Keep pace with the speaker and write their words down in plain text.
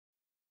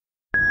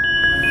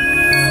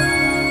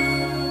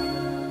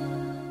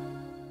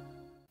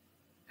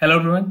Hello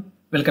everyone,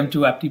 welcome to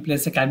Apti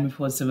Plus Academy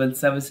for Civil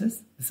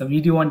Services. This is a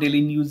video on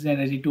daily news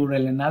and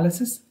editorial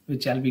analysis,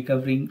 which I'll be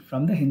covering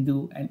from the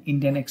Hindu and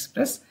Indian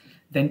Express.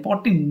 The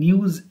important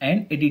news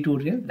and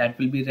editorial that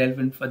will be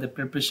relevant for the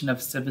preparation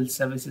of civil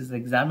services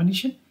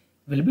examination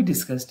will be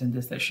discussed in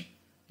this session.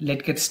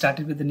 Let's get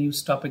started with the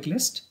news topic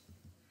list.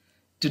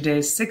 Today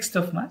is 6th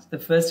of March. The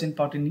first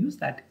important news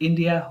that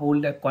India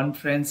hold a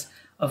conference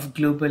of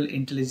global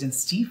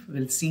intelligence chief.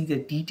 We'll see the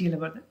detail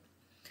about that.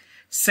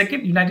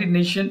 Second, United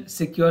Nations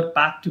secure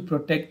pact to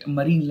protect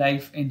marine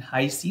life in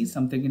high seas,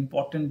 something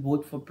important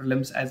both for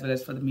prelims as well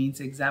as for the mains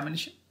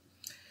examination.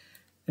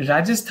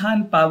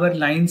 Rajasthan power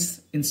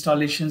lines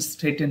installations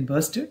threatened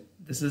bursted.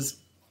 This is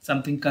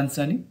something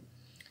concerning.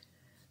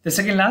 The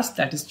second last,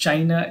 that is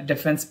China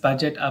defense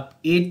budget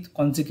up 8th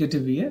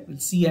consecutive year. We'll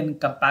see a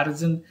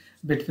comparison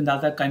between the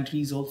other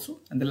countries also.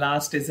 And the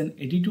last is an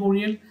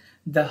editorial,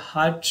 the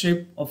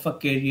hardship of a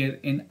career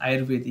in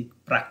Ayurvedic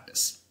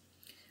practice.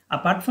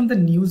 Apart from the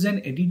news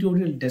and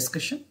editorial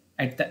discussion,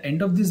 at the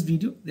end of this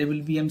video, there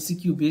will be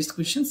MCQ based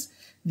questions.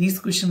 These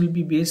questions will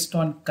be based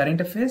on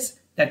current affairs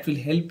that will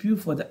help you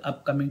for the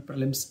upcoming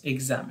prelims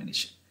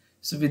examination.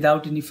 So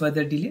without any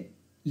further delay,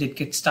 let's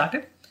get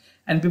started.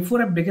 And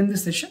before I begin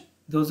this session,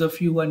 those of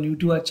you who are new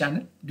to our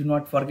channel, do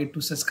not forget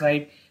to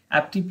subscribe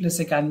Apti Plus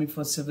Academy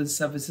for Civil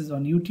Services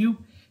on YouTube.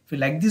 If you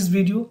like this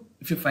video,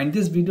 if you find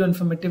this video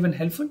informative and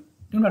helpful,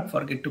 do not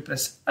forget to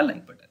press a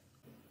like button.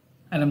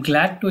 And I'm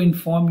glad to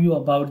inform you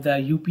about the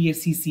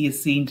UPSC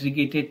CSC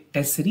integrated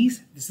test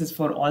series. This is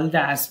for all the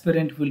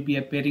aspirants who will be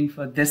appearing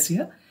for this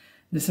year.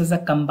 This is a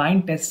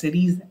combined test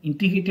series,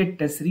 integrated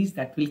test series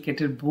that will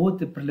cater both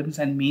the prelims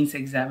and mains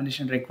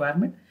examination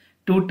requirement.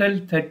 Total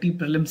 30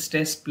 prelims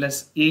tests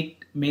plus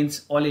 8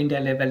 mains all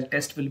India level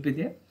test will be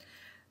there.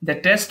 The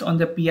test on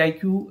the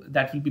PIQ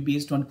that will be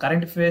based on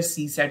current affairs,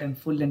 CSAT and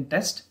full length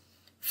test.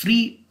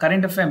 Free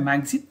current affair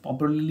magazine,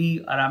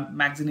 popularly a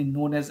magazine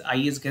known as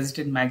IS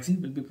Gazetted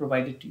magazine, will be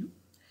provided to you.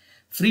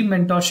 Free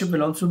mentorship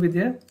will also be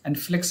there, and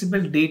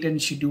flexible date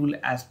and schedule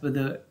as per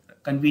the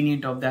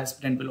convenience of the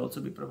aspirant will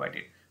also be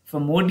provided. For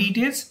more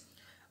details,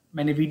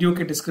 मैंने video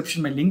के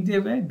description में link दिए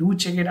हुए हैं. Do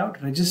check it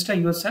out, register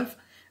yourself,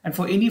 and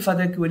for any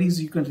further queries,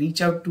 you can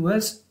reach out to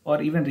us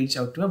or even reach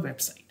out to our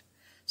website.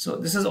 So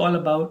this is all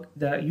about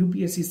the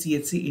UPSC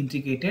CSC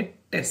integrated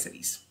test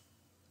series.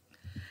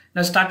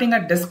 Now starting our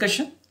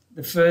discussion.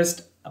 The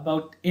first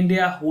about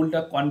India hold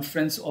a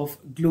conference of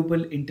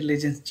global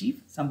intelligence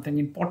chief, something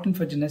important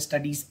for general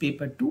studies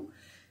paper 2,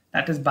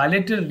 that is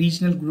bilateral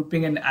regional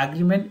grouping and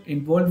agreement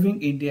involving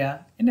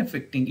India and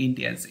affecting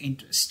India's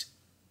interest.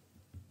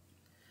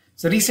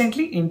 So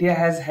recently India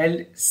has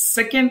held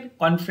second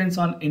conference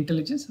on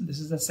intelligence. This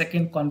is the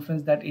second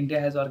conference that India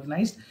has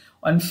organized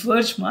on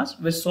 1st March,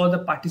 which saw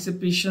the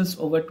participations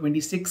over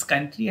 26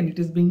 countries, and it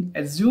is being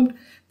assumed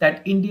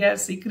that India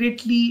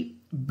secretly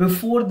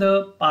before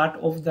the part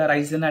of the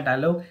Raisina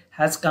dialogue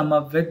has come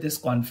up with this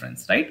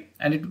conference, right?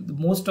 And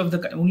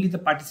only the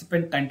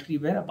participant country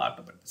were a part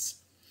of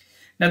this.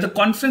 Now the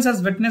conference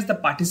has witnessed the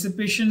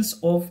participations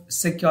of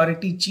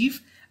security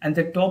chief and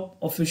the top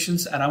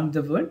officials around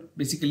the world,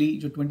 basically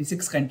जो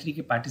 26 country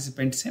के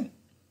participants हैं.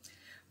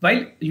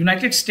 While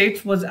United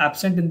States was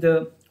absent in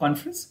the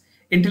conference,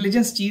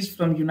 intelligence chiefs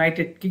from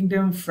United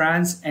Kingdom,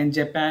 France and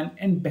Japan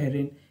and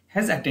Bahrain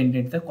has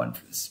attended the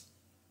conference,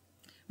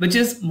 which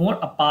is more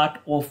a part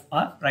of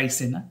our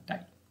Raisina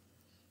time.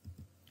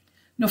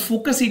 Now,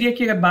 focus area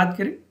की अगर बात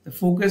करें, the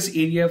focus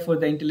area for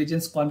the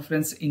intelligence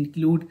conference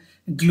include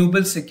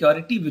global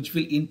security, which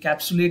will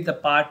encapsulate the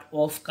part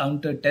of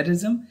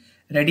counter-terrorism,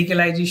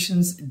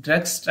 radicalizations,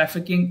 drugs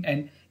trafficking,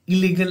 and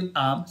illegal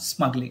arms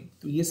smuggling.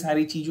 तो ये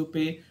सारी चीजों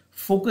पे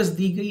focus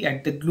दी गई.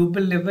 At the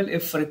global level,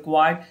 if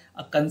required,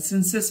 a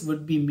consensus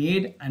would be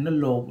made and a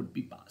law would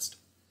be passed.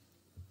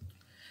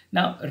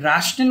 Now,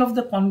 rationale of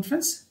the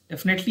conference.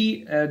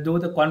 Definitely, though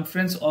the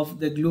conference of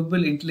the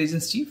global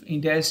intelligence chief,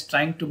 India is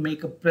trying to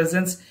make a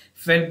presence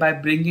felt by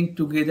bringing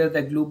together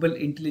the global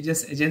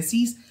intelligence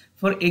agencies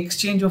for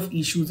exchange of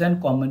issues and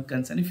common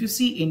concern. If you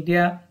see,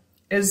 India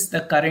is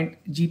the current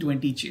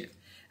G20 chair,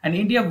 and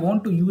India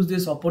want to use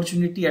this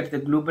opportunity at the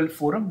global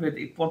forum where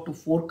it want to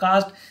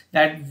forecast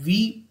that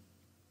we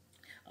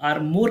are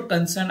more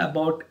concerned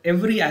about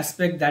every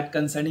aspect that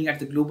concerning at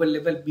the global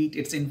level, be it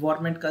its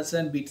environment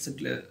concern, be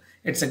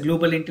it's a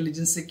global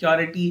intelligence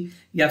security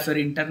या फिर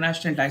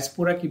international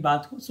diaspora की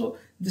बात हो. So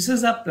this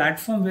is a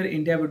platform where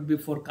India would be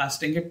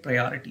forecasting its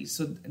priorities.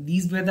 So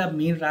these were the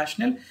main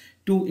rationale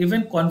to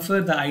even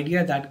confer the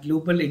idea that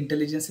global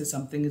intelligence is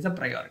a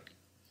priority.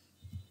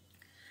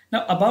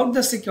 Now about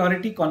the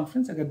security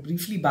conference, अगर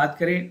briefly बात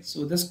करें,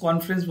 so this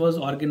conference was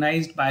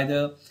organized by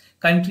the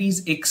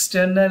country's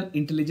external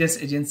intelligence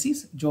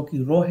agencies, जो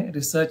कि RAW है,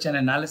 Research and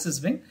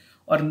Analysis Wing,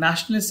 और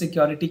national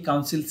security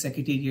council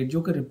secretariat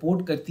जो कि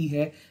report करती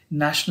है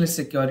नेशनल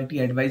सिक्योरिटी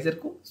एडवाइजर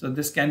को. So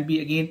this can be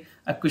again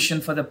a question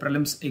for the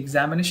prelims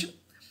examination.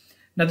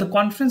 Now the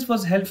conference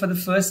was held for the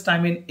first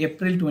time in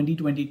April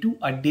 2022,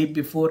 a day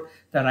before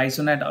the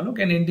Raisina dialogue,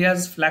 and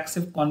India's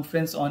flagship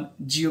conference on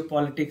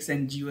geopolitics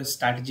and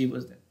geostrategy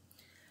was there.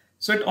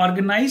 So it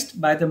organized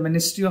by the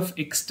Ministry of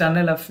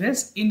External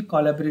Affairs in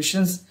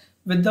collaborations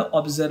with the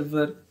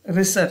Observer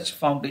Research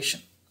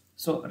Foundation.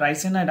 So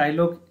Raisina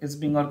Dialogue is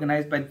being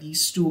organized by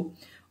these two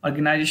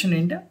organizations in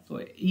India. So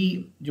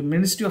जो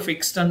Ministry of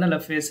External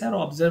Affairs है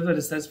और Observer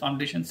Research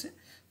Foundation से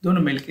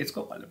दोनों मिलके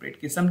इसको collaborate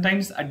किए.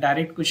 Sometimes a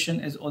direct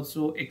question is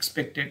also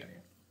expected.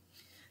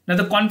 Now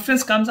the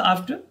conference comes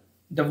after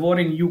the war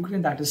in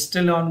Ukraine that is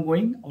still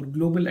ongoing और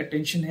global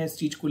attention है इस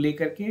चीज को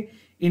लेकर के.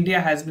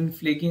 India has been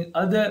flagging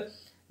other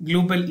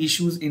global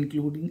issues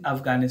including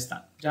Afghanistan.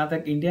 जहां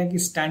तक India की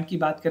स्टैंड की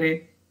बात करें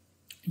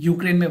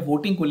यूक्रेन में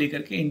वोटिंग को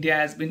लेकर के, India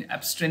has been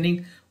एब्स्ट्रेनिंग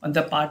on the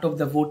part of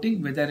the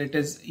voting whether it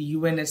is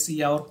UNSC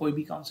या और कोई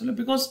भी council,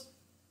 because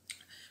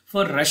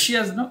for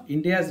Russia's no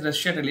India's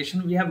Russia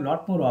relation we have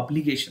lot more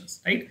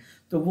obligations, right.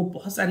 तो वो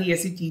बहुत सारी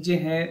ऐसी चीजें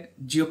हैं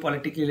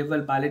जियोपॉलिटिकल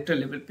लेवल, बायलैटरल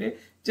लेवल पे,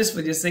 जिस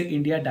वजह से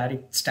इंडिया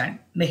डायरेक्ट स्टैंड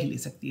नहीं ले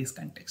सकती इस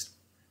context.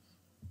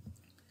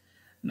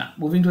 Now,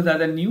 moving to the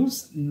other news,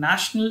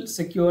 National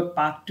Secure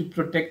Park to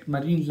Protect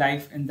Marine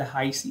Life in the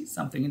High Seas,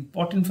 something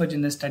important for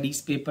General Studies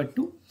Paper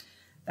 2.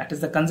 That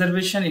is the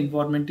conservation,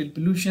 environmental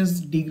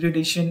pollutions,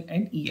 degradation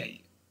and EIA.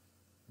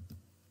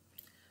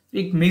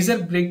 एक major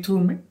breakthrough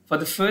में, for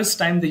the first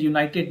time the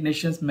United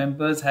Nations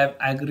members have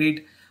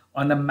agreed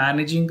on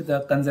managing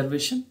the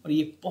conservation, और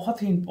ये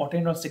बहुत ही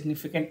important और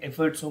significant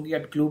efforts होंगे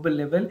at global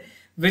level,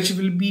 which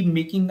will be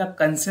making a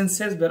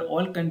consensus where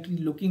all countries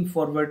looking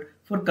forward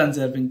for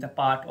conserving the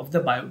part of the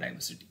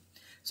biodiversity.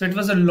 So it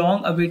was a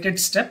long awaited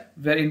step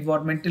where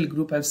environmental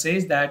group have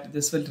said that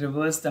this will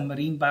reverse the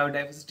marine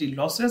biodiversity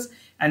losses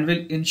and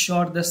will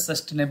ensure the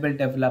sustainable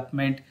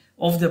development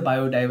of the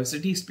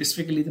biodiversity,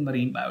 specifically the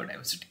marine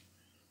biodiversity.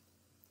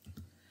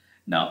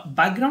 Now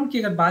background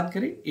की अगर बात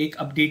करें, एक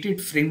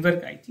updated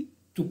framework आई थी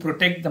to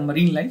protect the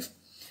marine life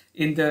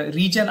in the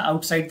region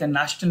outside the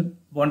national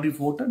boundary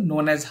water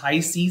known as high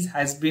seas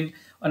has been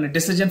on a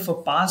decision for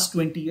past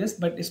 20 years,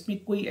 but इसमें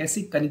कोई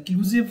ऐसी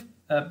conclusive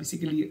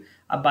basically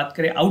आप बात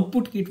करें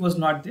output की, it was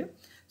not there.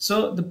 So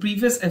the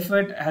previous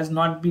effort has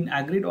not been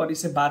agreed, और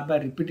इसे बार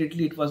बार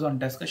repeatedly it was on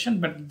discussion,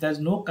 but there's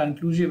no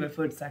conclusive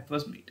efforts that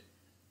was made.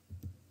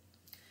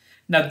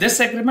 Now this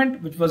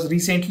agreement, which was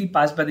recently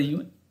passed by the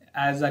UN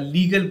as a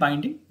legal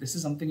binding, this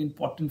is something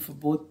important for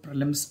both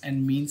prelims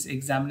and mains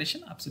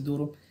examination. आपसे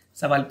दोनों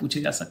सवाल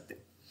पूछे जा सकते.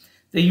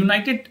 The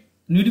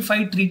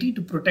Unified Treaty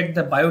to Protect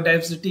the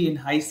Biodiversity in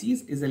High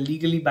Seas is a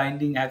legally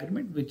binding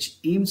agreement which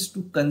aims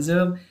to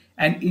conserve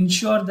and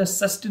ensure the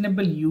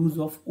sustainable use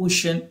of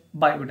ocean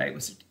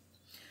biodiversity.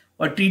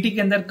 और treaty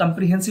के अंदर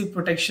comprehensive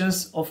protections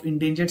of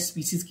endangered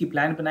species की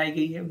plan बनाई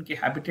गई है, उनके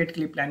habitat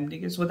के लिए प्लान बनाई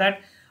गई, so that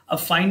a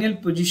final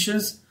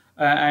positions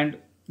and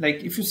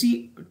like if you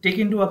see take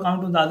into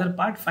account on the other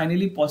part,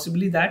 finally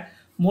possibly that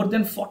more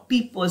than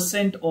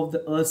 40% of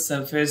the Earth's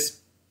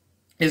surface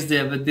is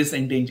there with this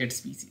endangered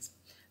species,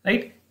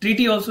 right?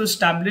 Treaty also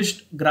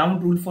established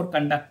ground rule for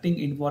conducting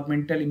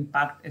environmental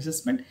impact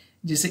assessment,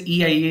 जिसे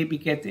EIA भी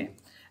कहते हैं,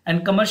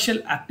 and commercial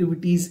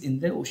activities in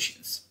the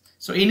oceans.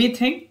 So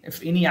anything,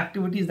 if any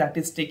activities that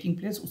is taking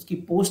place,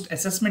 उसकी post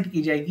assessment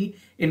की जाएगी,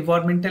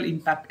 environmental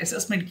impact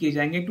assessment किए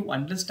जाएंगे to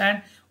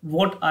understand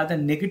what are the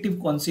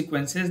negative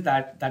consequences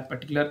that that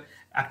particular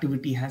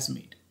activity has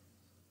made.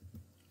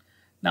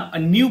 Now a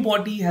new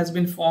body has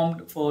been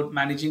formed for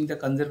managing the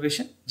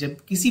conservation. जब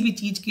किसी भी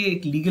चीज के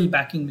एक legal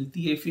backing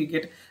मिलती है, if you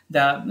get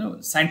the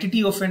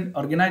sanctity of an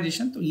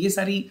organization, तो ये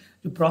सारी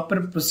जो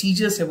proper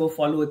procedures है वो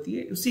follow होती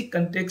है. उसी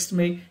context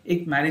में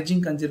एक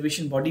managing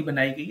conservation body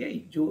बनाई गई है,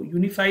 जो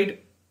unified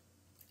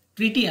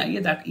treaty आई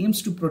है that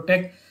aims to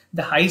protect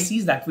the high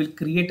seas, that will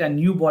create a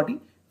new body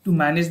to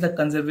manage the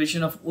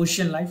conservation of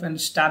ocean life and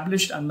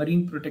established a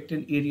marine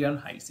protected area on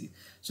high seas.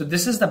 So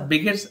this is the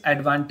biggest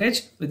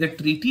advantage with the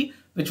treaty,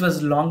 which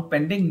was long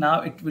pending.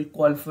 Now it will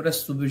call for a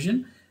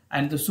supervision,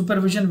 and the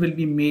supervision will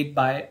be made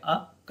by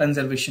a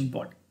conservation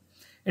body.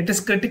 It is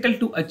critical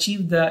to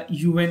achieve the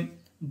UN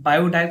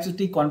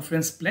Biodiversity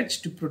Conference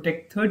pledge to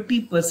protect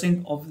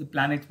 30% of the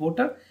planet's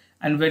water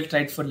and wild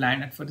right for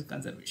land and for the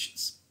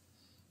conservations.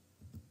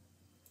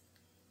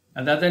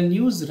 Another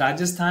news,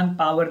 Rajasthan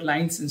power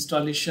lines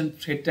installation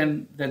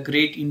threaten the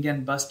Great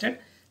Indian Bustard.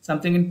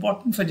 Something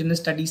important for General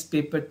Studies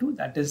Paper 2,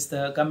 that is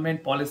the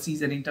government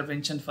policies and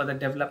intervention for the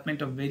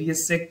development of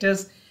various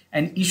sectors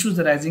and issues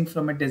arising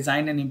from a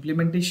design and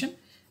implementation.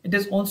 It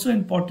is also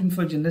important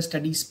for General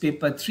Studies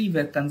Paper 3,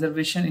 where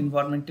conservation,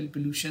 environmental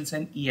pollutions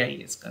and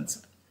EIA is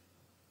concerned.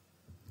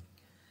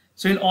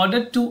 So in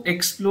order to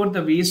explore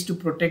the ways to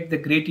protect the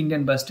Great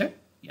Indian Bustard,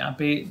 यहाँ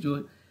पे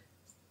जो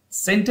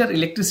Center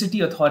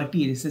Electricity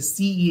Authority, जिसे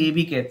CEA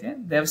भी कहते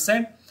हैं, they have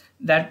said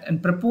that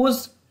and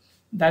proposed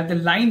that the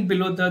line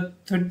below the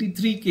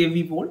 33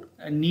 kV volt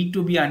need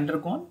to be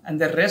undergone and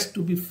the rest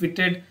to be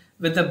fitted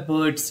with the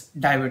bird's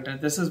diverter.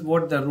 This is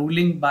what the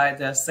ruling by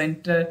the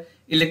Center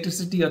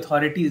Electricity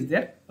Authority is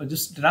there. और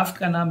जिस draft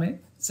का नाम है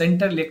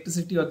Center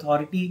Electricity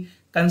Authority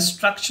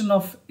Construction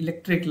of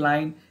Electric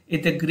Line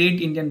in the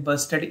Great Indian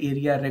Bustard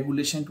Area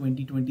Regulation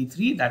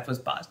 2023 that was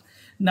passed.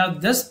 Now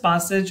this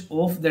passage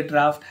of the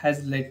draft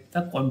has led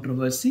the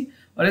controversy,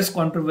 और इस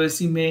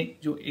controversy में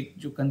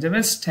जो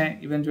कंजर्वेस्ट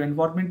हैं, इवन जो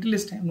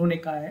एनवायरमेंटलिस्ट हैं, उन्होंने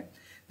कहा है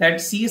दैट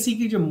सीएससी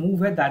की जो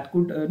मूव है that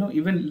could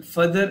even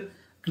further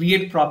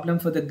create problem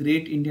for the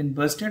great Indian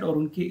bustard, और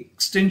उनकी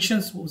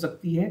एक्सटेंशंस हो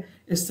सकती है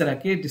इस तरह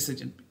के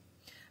डिसीजन पे.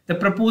 The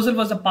proposal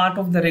was a part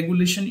of the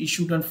regulation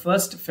issued on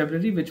 1st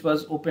February, which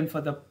was open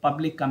for the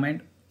public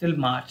comment till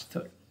March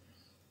 3rd.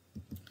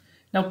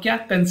 Now, क्या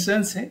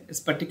concerns है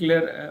इस particular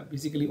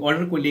basically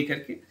order को लेकर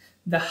के?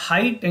 The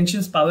high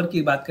tensions power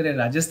की बात करें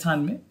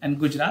राजस्थान में and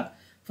Gujarat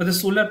for the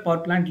solar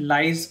power plant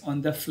lies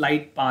on the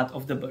flight path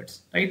of the birds.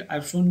 Right?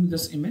 I've shown you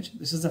this image.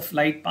 This is the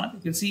flight path.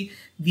 You can see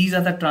these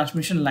are the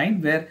transmission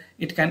line where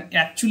it can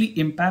actually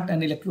impact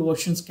and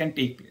electrocutions can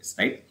take place.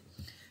 Right?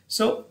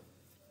 So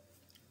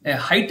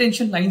high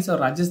tension lines और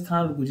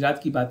राजस्थान और गुजरात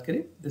की बात करें,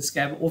 this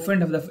can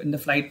open in the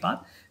flight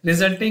path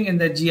resulting in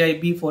the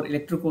GIB for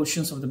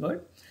इलेक्ट्रोक्यूशंस of the bird,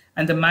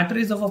 and the matter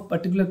is of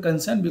particular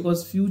concern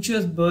because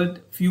futures bird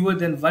fewer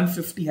than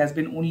 150 has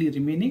been only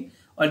remaining,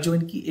 और जो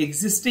इनकी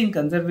existing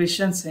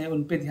conservation हैं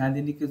उन पे ध्यान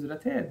देने की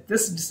जरूरत है.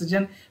 This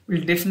decision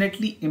will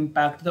definitely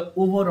impact the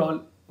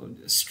overall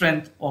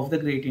strength of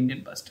the great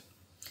Indian bustard.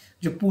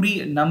 जो पूरी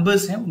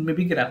नंबर्स हैं उनमें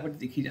भी गिरावट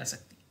देखी जा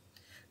सकती है.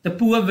 The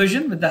poor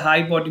vision with the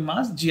high body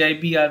mass,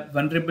 GIB are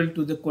vulnerable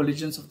to the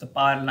collisions of the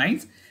power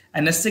lines,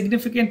 and a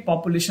significant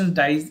population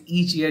dies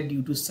each year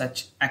due to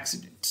such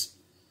accidents.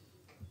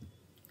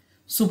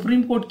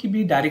 Supreme court की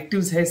भी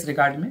directives है इस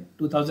regard में.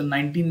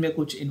 2019 में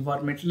कुछ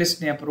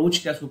environmentalist ने approach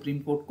किया supreme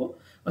court को,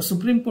 और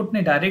सुप्रीम कोर्ट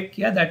ने डायरेक्ट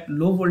किया that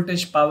low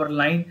voltage power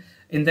line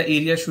in the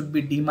area should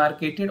be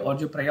demarcated, और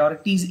जो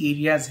प्रायोरिटीज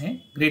एरियाज हैं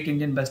ग्रेट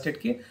इंडियन बस्टर्ड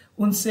के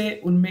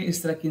उनमें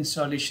इस तरह की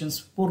इंस्टॉलेशंस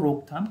को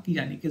रोकथाम की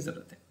जाने की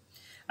जरूरत है.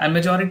 And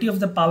majority of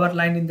the power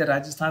line in the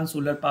Rajasthan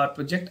solar power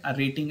project are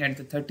rating at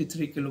the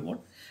 33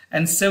 kilowatt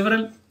and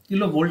several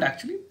kilovolt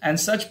actually,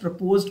 and such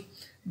proposed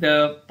the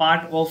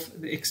part of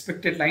the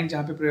expected line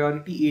जहाँ पे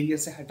priority area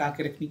से हटा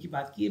के रखने की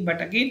बात की है.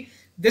 But again,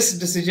 this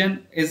decision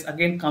is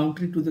again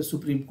contrary to the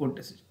Supreme Court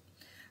decision.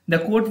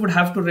 The court would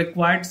have to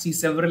require to see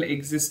several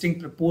existing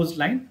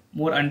proposed line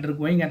more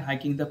undergoing and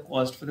hiking the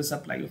cost for the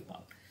supply of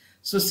power.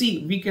 So see,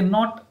 we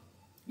cannot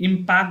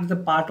impact the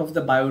part of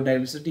the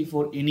biodiversity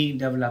for any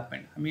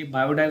development. हमें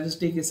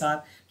biodiversity के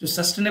साथ जो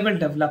sustainable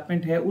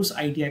development है उस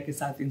idea के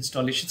साथ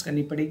installations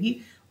करनी पड़ेगी,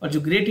 और जो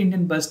great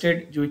Indian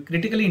bustard जो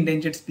critically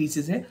endangered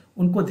species है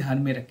उनको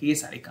ध्यान में रख के ये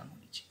सारे काम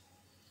होने चाहिए.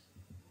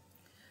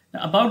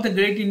 Now, about the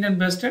great Indian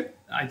bustard,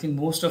 I think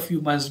most of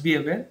you must be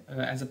aware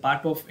as a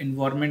part of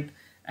environment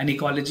and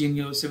ecology in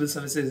your civil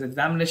services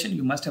examination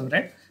you must have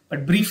read,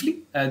 but briefly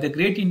the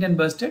great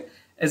Indian bustard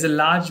is a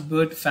large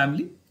bird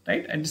family.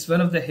 Right, and it's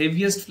one of the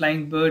heaviest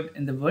flying bird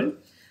in the world.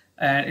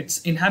 It's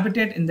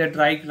inhabited in the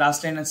dry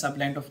grassland and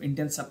subland of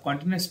Indian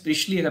subcontinent.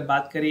 Especially अगर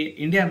बात करें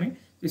India में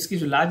तो इसकी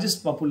जो largest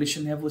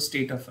population है वो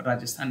state of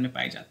Rajasthan में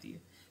पाई जाती है.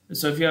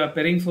 So if you are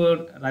preparing for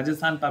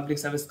Rajasthan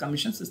Public Service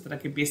Commissions, इस तरह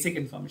के basic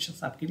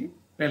information आपके लिए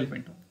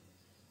relevant होंगे.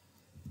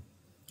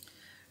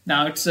 Now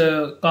its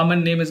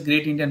common name is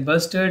Great Indian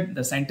Bustard.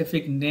 The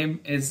scientific name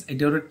is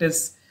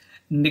Odisha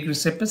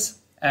nigricipus.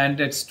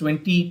 And it's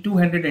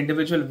 2,200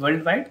 individual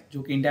worldwide,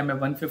 जो कि India में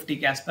 150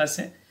 के आसपास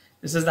है.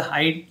 This is the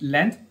height,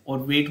 length और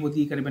weight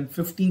होती है करीबन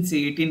 15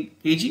 से 18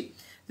 kg.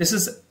 This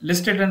is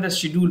listed on the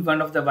Schedule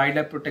 1 of the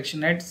Wildlife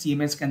Protection Act.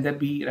 CMS के अंदर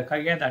भी रखा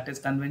गया, that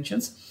is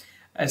conventions.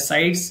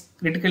 Sites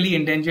critically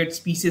endangered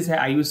species है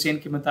IUCN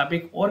के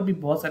मुताबिक, और भी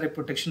बहुत सारे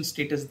protection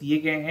status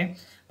दिए गए हैं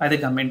by the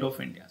government of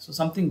India. So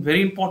something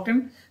very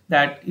important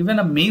that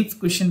even a mains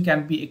question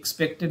can be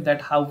expected,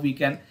 that how we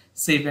can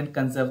save and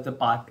conserve the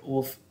part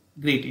of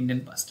Great Indian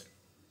bustard.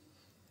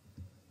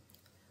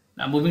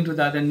 Now moving to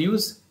the other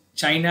news,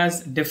 China's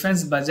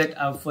defense budget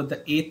for the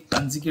 8th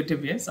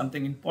consecutive year,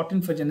 something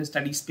important for General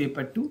Studies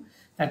paper 2,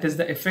 that is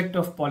the effect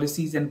of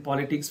policies and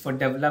politics for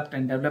developed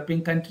and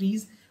developing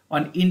countries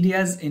on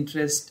India's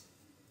interest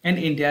and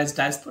India's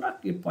diaspora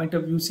के point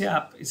of view से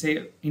आप इसे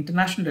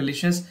international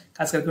relations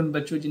खास करके उन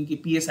बच्चों जिनकी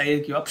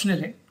PSIL की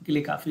optional है उनके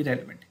लिए काफी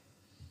relevant है.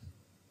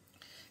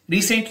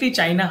 Recently,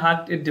 China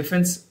hacked its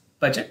defense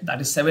budget, that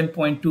is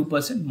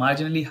 7.2%,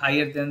 marginally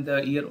higher than the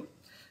year old.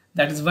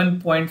 That is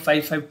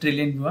 1.55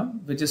 trillion yuan,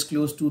 which is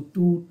close to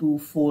 $2 to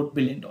 $4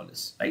 billion,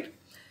 right?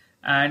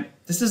 And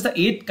this is the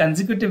 8th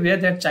consecutive year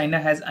that China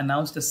has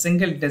announced a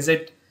single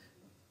digit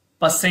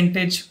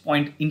percentage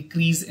point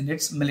increase in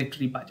its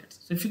military budget.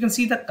 So if you can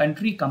see the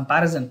country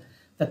comparison,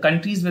 the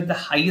countries with the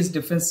highest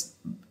defense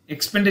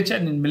expenditure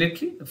in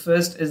military, the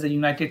first is the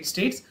United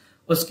States,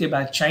 uske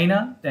baad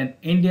China, then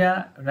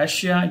India,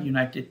 Russia,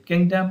 United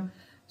Kingdom,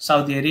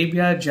 Saudi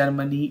Arabia,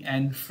 Germany,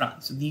 and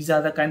France. So these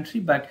are the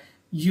countries, but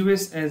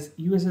US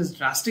is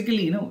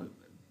drastically,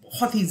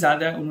 बहुत ही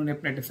ज़्यादा उन्होंने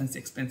अपने defense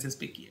expenses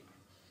पे किए.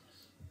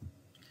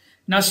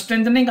 Now,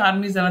 strengthening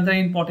army is another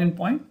important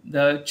point.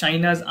 The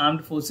China's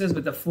armed forces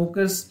with a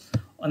focus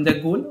on the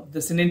goal of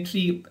the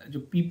sanitary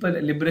जो people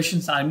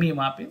liberation army है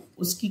वहाँ पे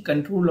उसकी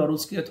control और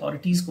उसकी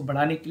authorities को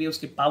बढ़ाने के लिए,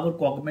 उसके power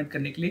को augment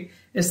करने के लिए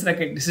इस तरह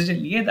का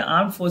decision लिए. The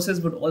armed forces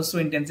would also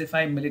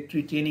intensify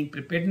military training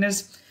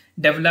preparedness,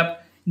 develop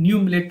new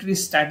military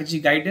strategy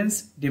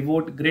guidance,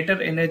 devote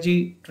greater energy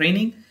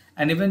training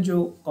and even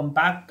जो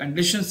कॉम्पैक्ट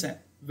कंडीशंस हैं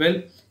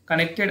well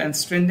connected and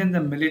strengthen the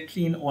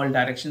military in all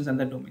directions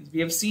and the domains.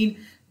 We have seen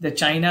the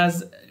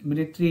China's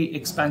military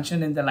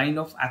expansion in the line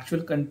of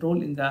actual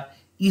control in the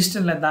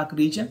eastern Ladakh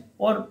region,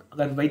 और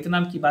अगर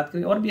Vietnam की बात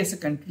करें और भी ऐसे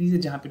countries है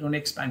जहां पे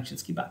उन्होंने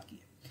expansions की बात की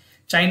है.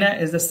 China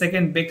is the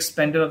second big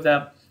spender of the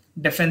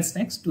defense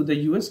next to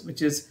the US,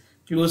 which is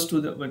close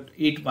to the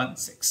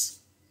 816.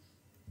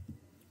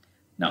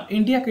 Now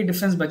India के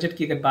defense budget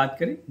की अगर बात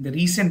करें, the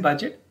recent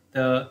budget,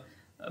 the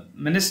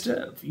Minister,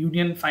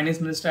 Union Finance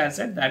Minister has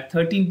said that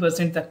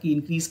 13% तक की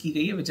increase की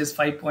गई है, which is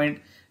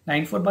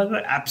 5.94. but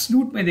अगर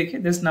absolute में देखें,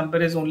 this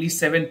number is only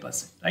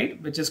 7%, right,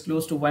 which is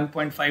close to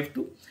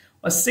 1.52,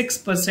 और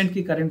 6%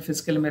 की current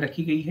fiscal में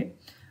रखी गई है,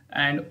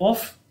 and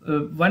of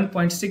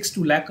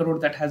 1.62 lakh crore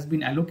that has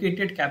been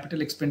allocated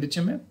capital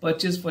expenditure में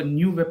purchase for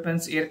new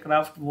weapons,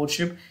 aircraft,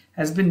 warship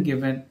has been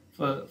given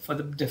for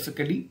the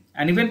difficulty,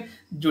 and even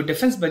जो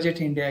defence budget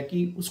है India की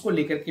उसको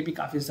लेकर के भी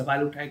काफी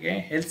सवाल उठाए गए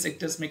हैं. हेल्थ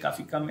सेक्टर्स में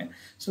काफी कम है.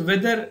 So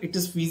whether it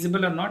is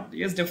feasible or not,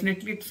 yes,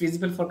 definitely it's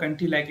feasible for a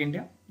country like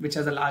India, which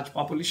has a large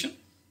population,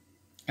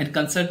 and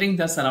considering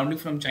the surrounding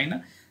from China,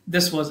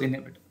 this was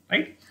inevitable,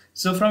 right?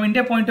 So from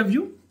India point of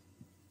view,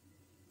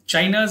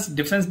 China's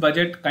defense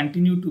budget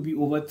continue to be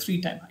over 3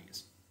 times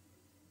highest.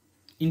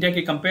 India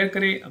के compare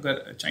करें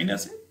अगर China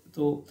से,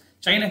 तो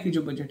China की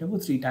जो budget है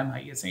वो 3 times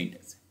highest है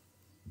इंडिया से.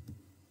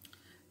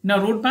 Now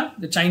roadmap,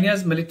 the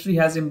China's military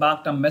has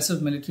embarked on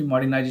massive military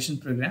modernization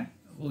program.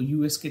 वो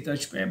US के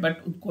तर्ज पे है,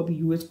 but उनको अभी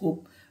US को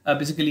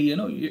basically, you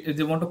know, if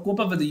they want to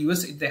cope up with the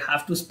US, they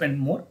have to spend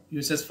more.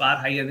 US is far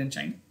higher than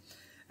China,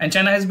 and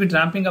China has been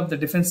ramping up the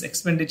defense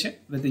expenditure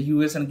with the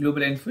US and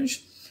global influence.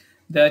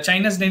 The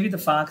China's navy,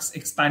 the fast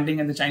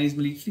expanding, and the Chinese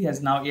military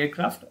has now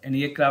aircraft,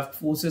 and aircraft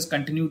forces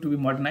continue to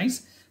be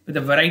modernized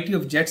with a variety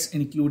of jets,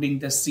 including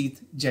the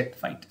Seath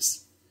jet fighters.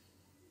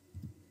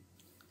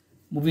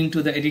 Moving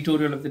to the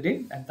editorial of the day,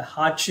 at the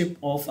hardship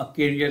of a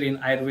career in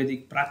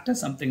Ayurvedic practice,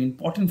 something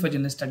important for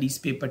general studies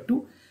paper 2,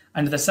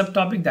 under the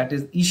subtopic that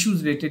is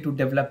issues related to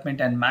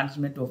development and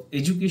management of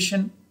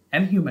education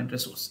and human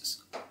resources.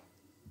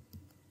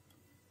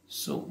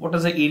 So what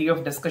is the area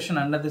of discussion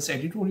under this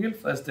editorial?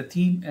 First, the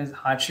theme is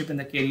hardship in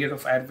the career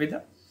of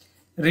Ayurveda.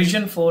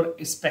 Reason for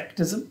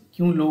skepticism,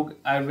 क्यों लोग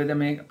आयुर्वेदा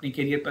में अपनी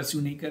career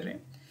pursue नहीं कर रहे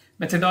हैं.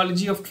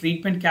 Methodology of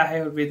treatment क्या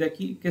है आयुर्वेदा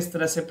की, किस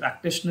तरह से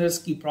practitioners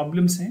की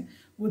problems हैं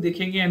वो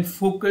देखेंगे, and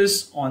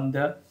focus on the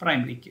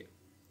primary care.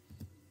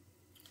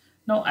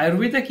 Now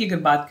Ayurveda की अगर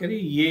बात करें,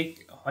 ये एक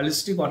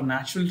होलिस्टिक और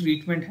नेचुरल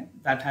ट्रीटमेंट है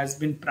that has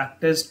been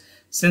practised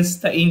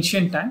since the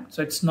ancient time.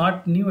 So it's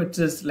not new, it's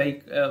is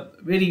like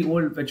very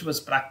old which was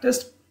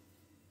practised,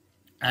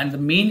 and the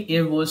main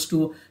M was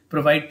to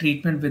provide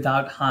treatment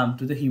without harm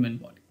to the human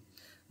body.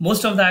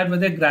 Most of the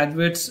Ayurveda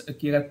graduates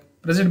की अगर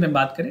present में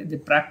बात करें, the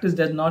practice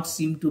does not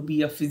seem to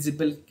be a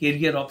feasible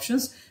career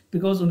options,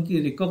 because उनकी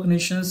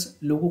recognitions,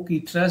 लोगों की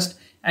trust,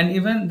 and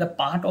even the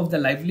part of the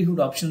livelihood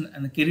option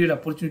and the career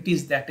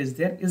opportunities that is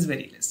there is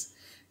very less.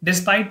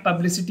 Despite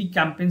publicity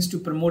campaigns to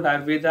promote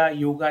Ayurveda,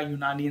 Yoga,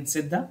 Unani and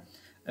Siddha,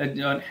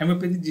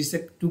 homeopathy जिसे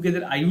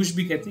together Ayush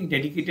भी कहते हैं,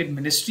 dedicated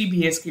ministry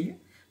भी है इसके लिए,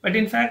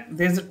 but in fact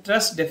there is a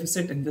trust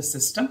deficit in the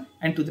system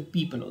and to the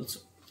people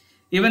also.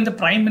 Even the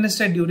Prime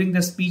Minister during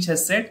the speech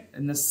has said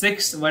in the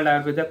 6th World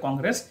Ayurveda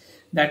Congress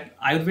that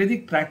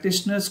Ayurvedic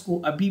practitioners को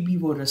अभी भी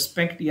वो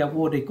respect या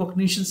वो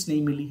recognitions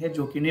नहीं मिली है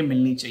जो कि उन्हें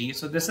मिलनी चाहिए.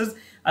 So this is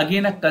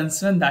again a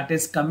concern that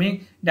is coming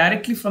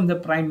directly from the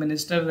Prime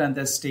Minister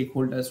and the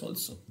stakeholders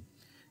also.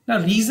 Now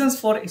reasons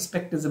for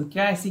skepticism,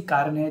 क्या ऐसी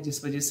कारण है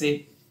जिस वजह से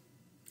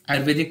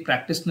आयुर्वेदिक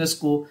practitioners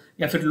को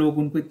या फिर लोग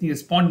उनको इतनी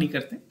respond नहीं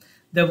करते.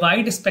 The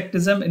wide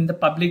skepticism in the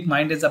public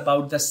mind is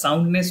about the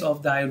soundness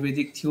of the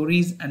Ayurvedic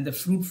theories and the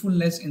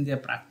fruitfulness in their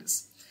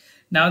practice.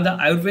 Now, the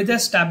Ayurveda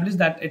established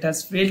that it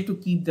has failed to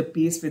keep the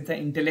pace with the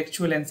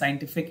intellectual and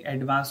scientific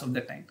advance of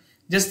the time.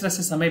 जिस तरह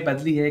से समय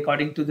बदली है,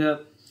 according to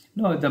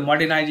the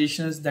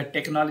modernizations, the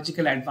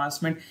technological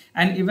advancement,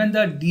 and even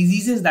the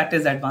diseases that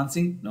is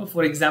advancing.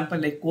 For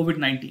example, like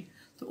COVID-19.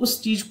 तो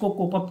उस चीज को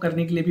cope up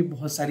करने के लिए भी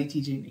बहुत सारी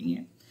चीजें नहीं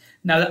है.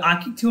 Now, the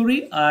archaic theory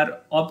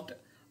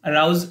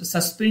arouse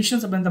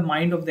suspensions upon the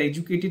mind of the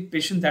educated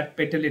patient that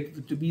peddle it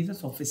to be the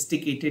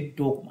sophisticated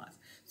dogmas.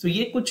 So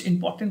ये कुछ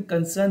important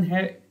concern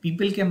है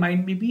people के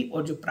mind में भी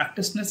और जो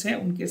practitioners हैं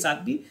उनके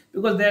साथ भी,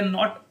 because they are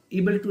not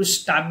able to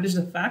establish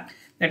the fact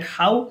that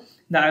how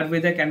the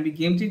Ayurveda can be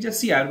game changer.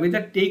 See,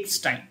 Ayurveda takes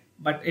time,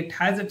 but it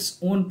has its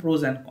own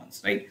pros and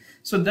cons, right?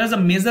 So there's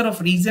a measure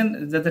of reason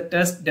that the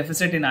trust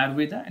deficit in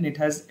Ayurveda, and it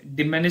has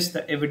diminished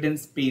the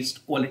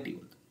evidence-based quality.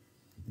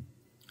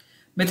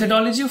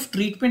 Methodology of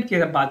treatment की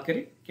अगर बात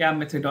करें, क्या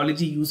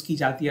methodology use की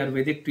जाती है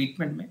Ayurvedic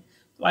treatment में?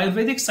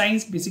 Ayurvedic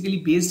science basically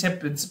based on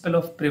principle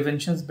of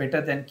prevention is better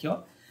than cure.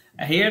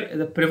 Here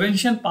the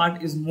prevention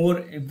part is more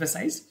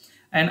emphasized,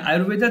 and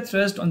Ayurveda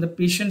thrust on the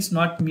patients,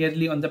 not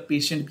merely on the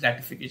patient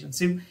gratification.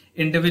 सिर्फ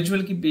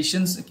individual की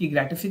patients की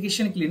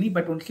gratification के लिए नहीं,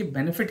 but उनके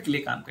benefit के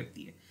लिए काम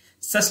करती है.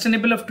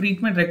 Sustainable of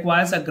treatment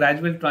requires a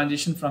gradual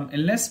transition from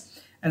illness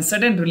and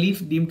sudden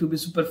relief deemed to be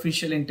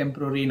superficial and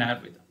temporary in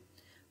Ayurveda.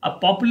 A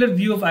popular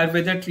view of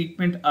Ayurveda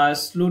treatment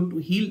as slow to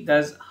heal,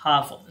 thus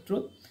half of the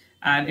truth.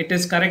 And it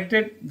is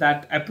corrected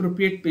that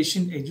appropriate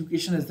patient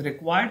education is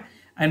required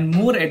and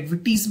more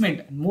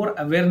advertisement and more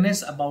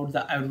awareness about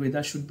the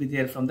Ayurveda should be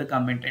there from the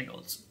government end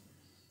also.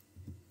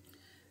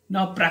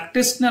 Now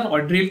practitioner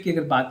और drill की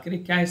अगर बात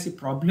करें क्या ऐसी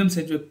problems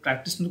है जो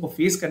practitioner को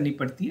फेस करनी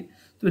पड़ती है,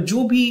 तो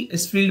जो भी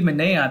इस फील्ड में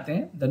नए आते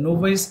हैं, the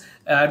novice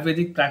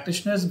Ayurvedic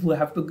practitioners who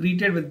have to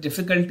greeted with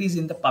difficulties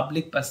in the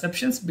public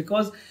perceptions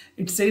because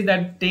it says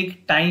that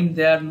take time,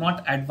 they are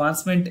not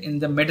advancement in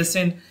the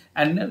medicine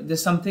and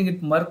there's something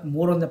it work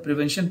more on the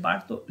prevention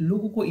part. तो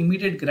लोगों को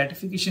immediate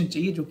gratification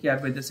चाहिए जो कि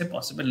आयुर्वेदा से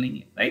possible नहीं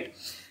है,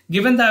 right?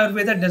 Given the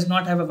Ayurveda does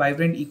not have a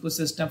vibrant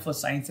ecosystem for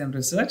science and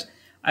research,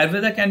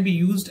 Ayurveda can be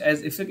used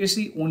as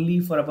efficacy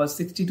only for about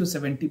 60 to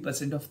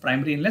 70% of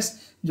primary illness.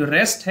 जो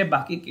rest है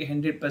बाकी के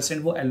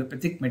 100% वो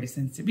allopathic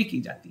medicine से भी की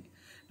जाती है.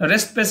 Now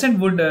rest percent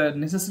would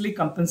necessarily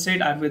compensate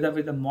Ayurveda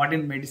with the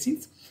modern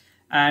medicines,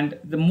 and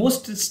the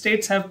most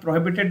states have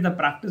prohibited the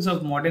practice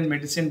of modern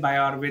medicine by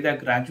Ayurveda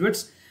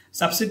graduates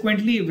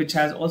subsequently, which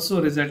has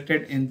also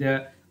resulted in their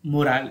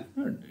morale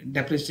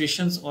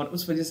depreciations, और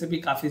उस वजह से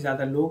भी काफी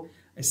ज्यादा लोग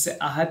इससे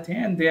आहत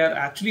हैं, and they are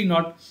actually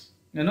not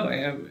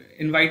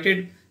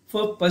invited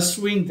for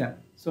pursuing them.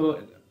 So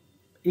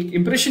एक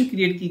impression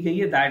create की गई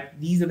है that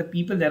these are the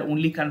people that are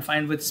only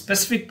confined with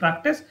specific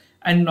practice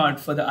and not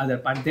for the other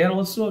part. They are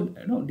also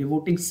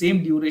devoting same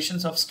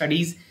durations of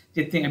studies.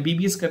 जितने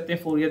MBBS करते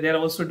हैं 4 year, they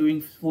are also doing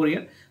 4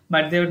 year,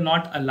 but they are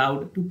not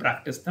allowed to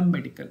practice the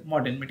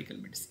modern medical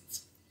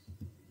medicines.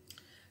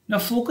 Now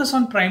focus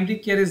on primary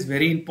care is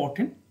very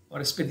important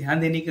और इस पे ध्यान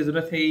देने की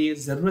जरूरत है, ये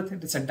जरूरत है.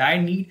 It's a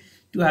dire need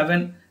to have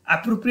an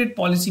appropriate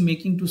policy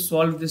making to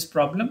solve this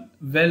problem,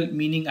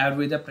 well-meaning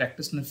Ayurveda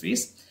practitioner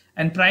face,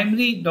 and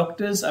primary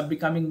doctors are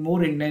becoming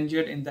more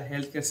endangered in the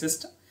healthcare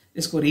system.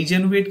 इसको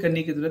regenerate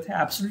करने की जरूरत है.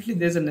 Absolutely,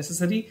 there's a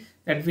necessary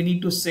that we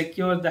need to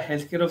secure the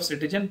healthcare of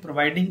citizen.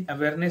 Providing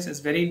awareness is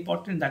very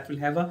important. That will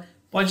have a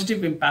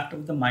positive impact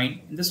of the mind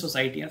in the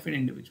society of an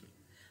individual.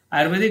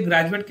 Ayurvedic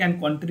graduate can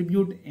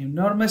contribute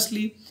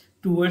enormously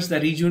towards the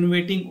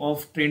rejuvenating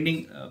of training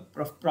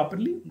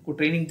properly. उनको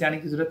training जाने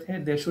की जरूरत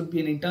है. There should be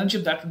an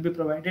internship that should be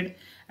provided,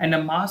 and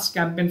a mass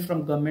campaign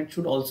from government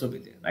should also be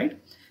there, right?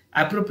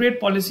 Appropriate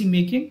policy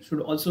making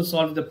should also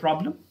solve the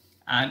problem,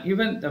 and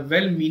even the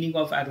well-meaning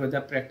of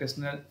Ayurveda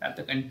practitioner that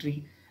the country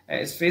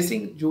is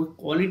facing, जो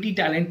quality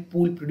talent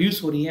pool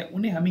produce हो रही है,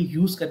 उन्हें हमें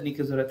use करने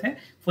की जरूरत है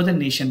for the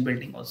nation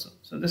building also.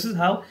 So this is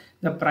how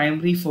the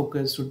primary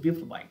focus should be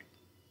provided.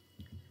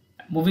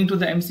 Moving to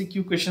the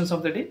MCQ questions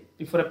of the day.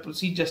 Before I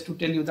proceed, just to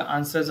tell you the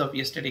answers of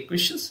yesterday's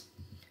questions.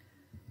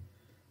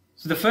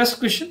 So the first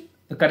question,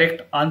 the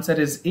correct answer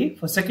is A.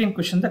 For second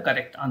question, the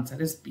correct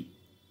answer is B.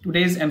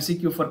 Today's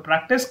MCQ for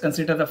practice,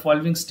 consider the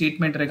following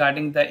statement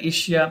regarding the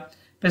Asia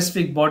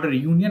Pacific Border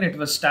Union. It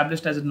was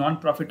established as a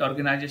non-profit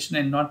organization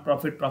and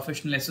non-profit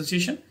professional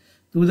association.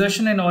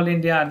 Doordarshan and All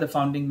India are the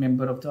founding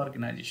member of the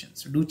organization.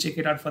 So do check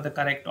it out for the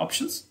correct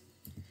options.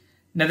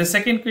 Now the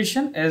second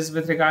question is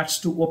with regards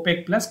to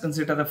OPEC Plus.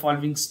 Consider the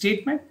following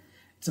statement.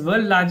 It's the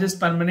world's largest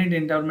permanent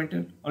endowment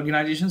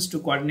organizations to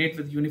coordinate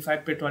with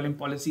unified petroleum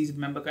policies in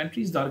member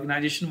countries. The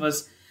organization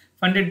was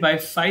funded by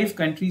 5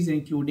 countries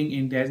including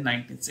India in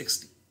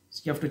 1960.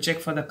 So you have to check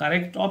for the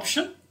correct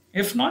option.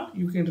 If not,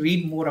 you can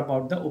read more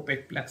about the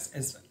OPEC Plus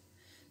as well.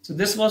 So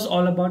this was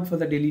all about for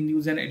the daily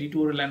news and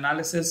editorial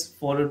analysis,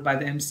 followed by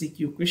the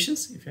MCQ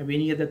questions. If you have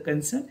any other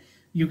concern,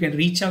 you can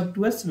reach out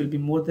to us. We'll be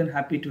more than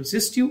happy to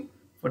assist you.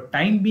 For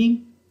time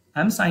being,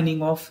 I'm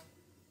signing off.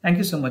 Thank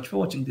you so much for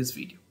watching this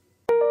video.